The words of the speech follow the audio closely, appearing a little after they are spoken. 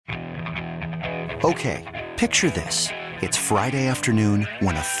Okay, picture this. It's Friday afternoon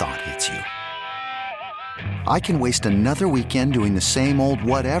when a thought hits you. I can waste another weekend doing the same old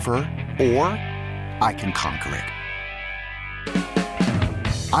whatever, or I can conquer it.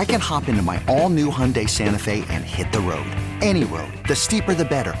 I can hop into my all-new Hyundai Santa Fe and hit the road. Any road. The steeper, the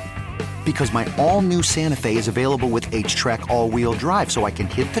better. Because my all-new Santa Fe is available with H-Track all-wheel drive, so I can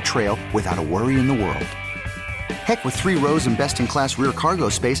hit the trail without a worry in the world. Heck, with 3 rows and best-in-class rear cargo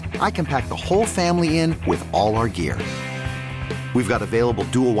space, I can pack the whole family in with all our gear. We've got available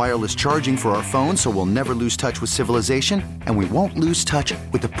dual wireless charging for our phones, so we'll never lose touch with civilization, and we won't lose touch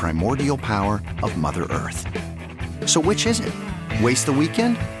with the primordial power of Mother Earth. So which is it? Waste the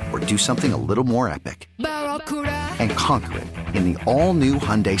weekend or do something a little more epic? And conquer it in the all-new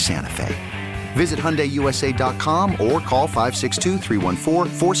Hyundai Santa Fe. Visit HyundaiUSA.com or call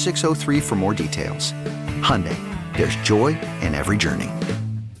 562-314-4603 for more details. Hyundai, there's joy in every journey.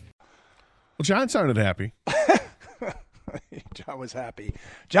 Well, John sounded happy. John was happy.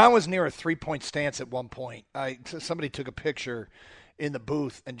 John was near a three-point stance at one point. Somebody took a picture in the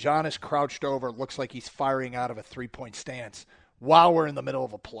booth, and John is crouched over. Looks like he's firing out of a three-point stance while we're in the middle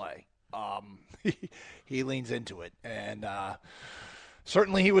of a play. He leans into it, and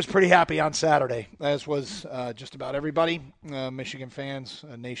certainly he was pretty happy on Saturday, as was just about everybody, Michigan fans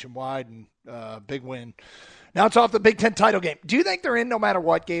nationwide, and big win. Now it's off the Big Ten title game. Do you think they're in no matter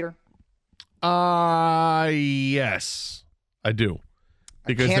what, Gator? Yes, I do.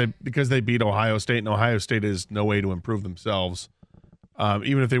 Because they beat Ohio State, and Ohio State is no way to improve themselves.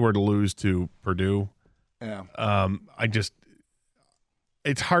 Even if they were to lose to Purdue,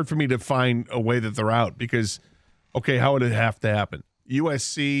 it's hard for me to find a way that they're out because, okay, how would it have to happen?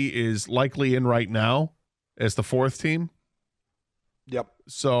 USC is likely in right now as the 4th team. Yep.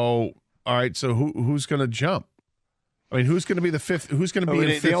 So, all right, so who's going to jump? I mean, who's going to be the 5th? Who's going to be in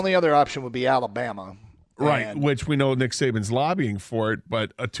 5th? The only other option would be Alabama. Right, which we know Nick Saban's lobbying for it,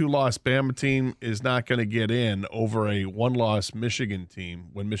 but a 2-loss Bama team is not going to get in over a 1-loss Michigan team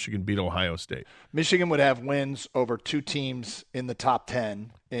when Michigan beat Ohio State. Michigan would have wins over 2 teams in the top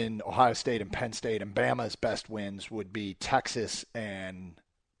 10 in Ohio State and Penn State, and Bama's best wins would be Texas and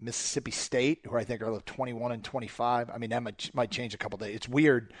Mississippi State, who I think are 21 and 25. I mean, that might change a couple days. It's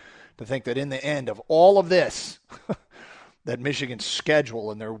weird to think that in the end of all of this – that Michigan's schedule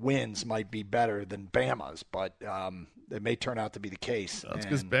and their wins might be better than Bama's, but it may turn out to be the case. That's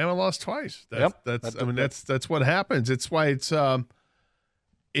because Bama lost twice. That's what happens. It's why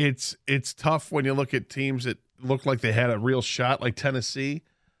it's tough when you look at teams that look like they had a real shot, like Tennessee.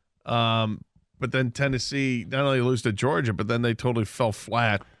 But then Tennessee not only lose to Georgia, but then they totally fell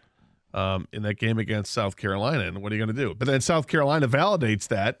flat in that game against South Carolina. And what are you going to do? But then South Carolina validates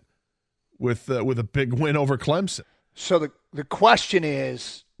that with a big win over Clemson. So the question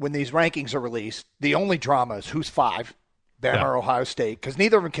is, when these rankings are released, the only drama is who's 5, Bama or Ohio State, because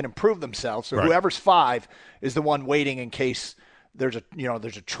neither of them can improve themselves. So whoever's 5 is the one waiting in case there's a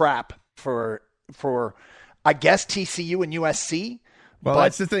trap for I guess TCU and USC. Well,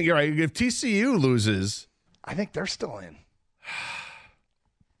 that's the thing. You're right. If TCU loses, I think they're still in.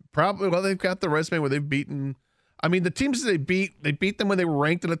 Probably. Well, they've got the resume where they've beaten. I mean, the teams they beat them when they were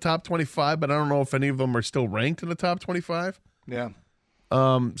ranked in the top 25, but I don't know if any of them are still ranked in the top 25. Yeah. So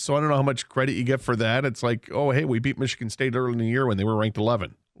I don't know how much credit you get for that. It's like, oh, hey, we beat Michigan State early in the year when they were ranked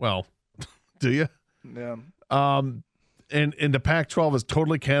 11. Well, do you? Yeah. And the Pac-12 has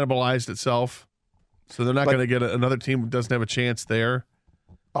totally cannibalized itself, so they're not going to get another team who doesn't have a chance there.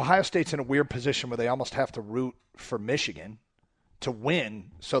 Ohio State's in a weird position where they almost have to root for Michigan to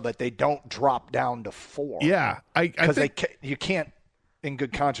win so that they don't drop down to 4. Yeah. Because you can't, in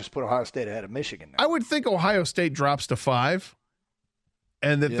good conscience, put Ohio State ahead of Michigan now. I would think Ohio State drops to 5,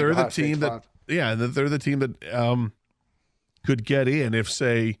 and that they're the team that could get in if,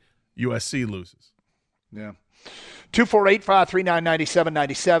 say, USC loses. Yeah.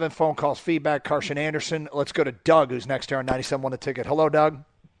 248-539-9797. Phone calls, feedback, Carson Anderson. Let's go to Doug, who's next here on 97.1 The Ticket. Hello, Doug.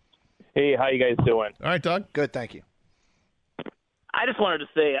 Hey, how you guys doing? All right, Doug. Good, thank you. I just wanted to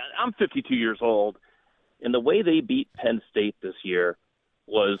say I'm 52 years old, and the way they beat Penn State this year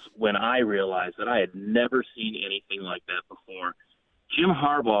was when I realized that I had never seen anything like that before. Jim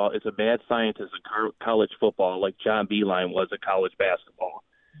Harbaugh is a mad scientist at college football like John Beilein was at college basketball.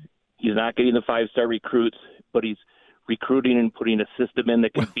 He's not getting the 5-star recruits, but he's recruiting and putting a system in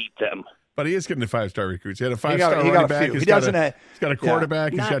that can beat them. But he is getting the 5-star recruits. He had a 5-star running back. He's got a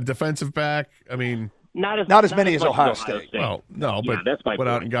quarterback. He's got a defensive back. I mean, not as many as Ohio State. Well, no, but that's my went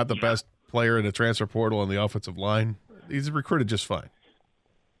out point. and got the best player in the transfer portal on the offensive line. He's recruited just fine.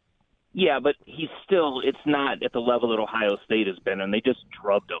 Yeah, but it's not at the level that Ohio State has been, and they just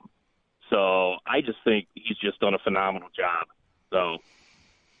drubbed him. So I just think he's just done a phenomenal job. So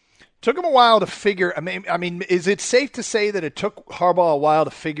took him a while to figure. I mean, is it safe to say that it took Harbaugh a while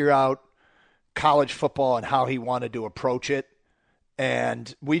to figure out college football and how he wanted to approach it?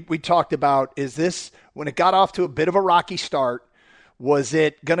 And we talked about, is this, when it got off to a bit of a rocky start, was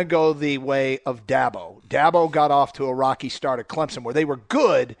it going to go the way of Dabo? Dabo got off to a rocky start at Clemson where they were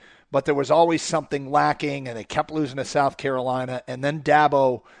good, but there was always something lacking, and they kept losing to South Carolina. And then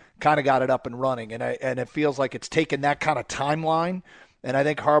Dabo kind of got it up and running. And it feels like it's taken that kind of timeline. And I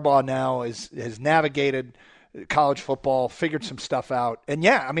think Harbaugh now has navigated college football, figured some stuff out. And,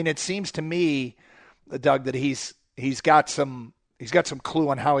 yeah, I mean, it seems to me, Doug, that he's got some clue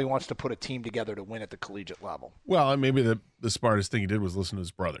on how he wants to put a team together to win at the collegiate level. Well, maybe the smartest thing he did was listen to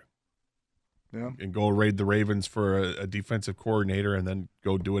his brother. Yeah. And go raid the Ravens for a defensive coordinator and then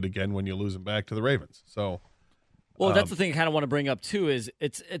go do it again when you lose them back to the Ravens. So, well, that's the thing I kind of want to bring up, too, is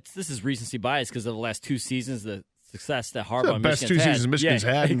this is recency bias because of the last two seasons, the success that Harbaugh and best two seasons Michigan's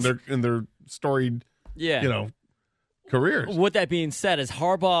had in their storied, careers. With that being said, is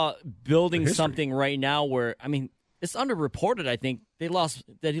Harbaugh building something right now where, I mean, it's underreported, I think, he lost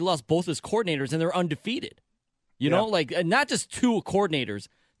both his coordinators and they're undefeated. You know, like, not just two coordinators,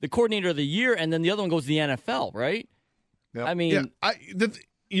 the coordinator of the year and then the other one goes to the NFL, right? Yep. I mean,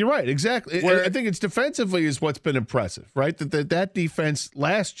 you're right, exactly. I think it's defensively is what's been impressive, right? That defense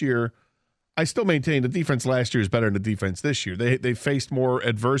last year, I still maintain the defense last year is better than the defense this year. They faced more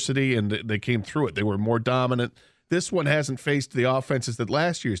adversity and they came through it. They were more dominant. This one hasn't faced the offenses that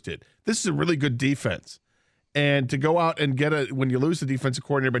last year's did. This is a really good defense. And to go out and get when you lose the defensive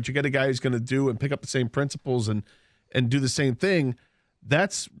coordinator, but you get a guy who's going to do and pick up the same principles and do the same thing,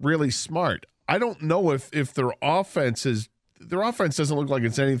 that's really smart. I don't know if their offense doesn't look like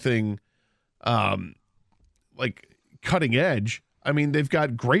it's anything like cutting edge. I mean, they've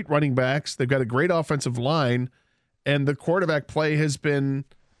got great running backs, they've got a great offensive line, and the quarterback play has been,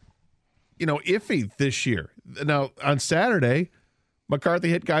 iffy this year. Now on Saturday, McCarthy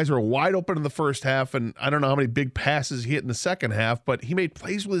hit guys who were wide open in the first half, and I don't know how many big passes he hit in the second half, but he made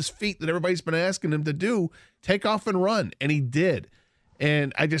plays with his feet that everybody's been asking him to do, take off and run, and he did.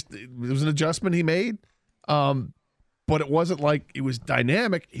 And it was an adjustment he made, but it wasn't like it was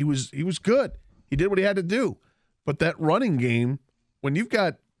dynamic. He was good. He did what he had to do. But that running game, when you've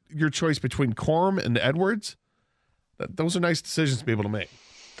got your choice between Corum and Edwards, those are nice decisions to be able to make.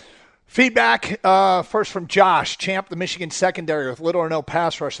 Feedback first from Josh. Champ, the Michigan secondary with little or no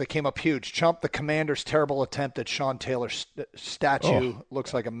pass rush, they came up huge. Chump, the Commander's terrible attempt at Sean Taylor's statue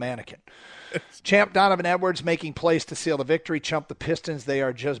looks like a mannequin. Champ, Donovan Edwards making plays to seal the victory. Chump, the Pistons, they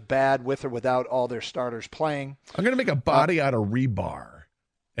are just bad with or without all their starters playing. I'm going to make a body out of rebar,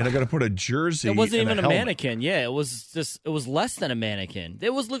 and I'm going to put a jersey. It wasn't even a helmet. mannequin. Yeah, it was less than a mannequin.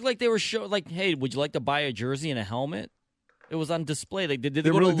 It looked like they were hey, would you like to buy a jersey and a helmet? It was on display. Like, did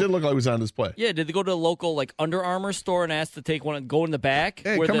really did look like it was on display. Yeah, did they go to the local Under Armour store and ask to take one and go in the back?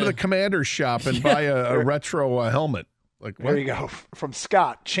 Hey, come to the Commander's shop and buy a retro helmet. Like, what? There you go. From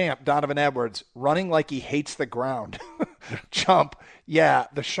Scott, Champ, Donovan Edwards, running like he hates the ground. Chump,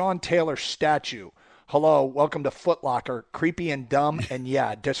 the Sean Taylor statue. Hello, welcome to Foot Locker. Creepy and dumb and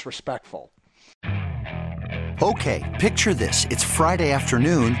disrespectful. Okay, picture this. It's Friday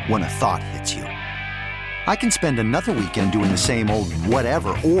afternoon when a thought hits you. I can spend another weekend doing the same old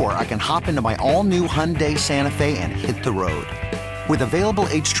whatever, or I can hop into my all-new Hyundai Santa Fe and hit the road. With available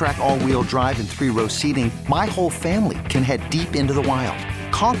H-Track all-wheel drive and 3-row seating, my whole family can head deep into the wild.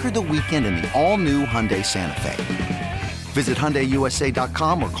 Conquer the weekend in the all-new Hyundai Santa Fe. Visit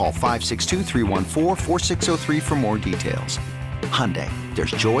HyundaiUSA.com or call 562-314-4603 for more details. Hyundai,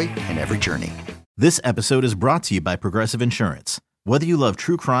 there's joy in every journey. This episode is brought to you by Progressive Insurance. Whether you love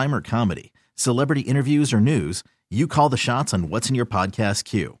true crime or comedy, celebrity interviews or news, you call the shots on what's in your podcast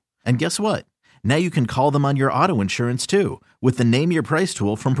queue. And guess what? Now you can call them on your auto insurance too with the Name Your Price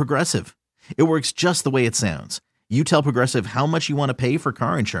tool from Progressive. It works just the way it sounds. You tell Progressive how much you want to pay for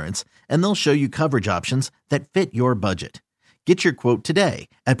car insurance, and they'll show you coverage options that fit your budget. Get your quote today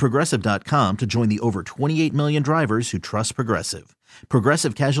at Progressive.com to join the over 28 million drivers who trust Progressive.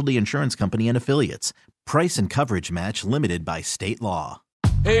 Progressive Casualty Insurance Company and Affiliates. Price and coverage match limited by state law.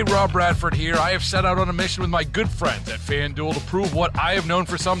 Hey, Rob Bradford here. I have set out on a mission with my good friends at FanDuel to prove what I have known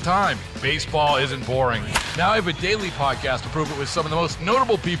for some time. Baseball isn't boring. Now I have a daily podcast to prove it with some of the most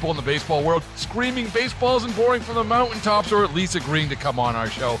notable people in the baseball world, screaming baseball isn't boring from the mountaintops, or at least agreeing to come on our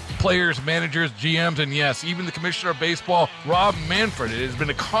show. Players, managers, GMs, and yes, even the commissioner of baseball, Rob Manfred. It has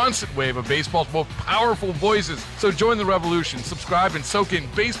been a constant wave of baseball's most powerful voices. So join the revolution. Subscribe and soak in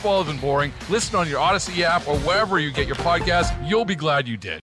Baseball Isn't Boring. Listen on your Odyssey app or wherever you get your podcasts. You'll be glad you did.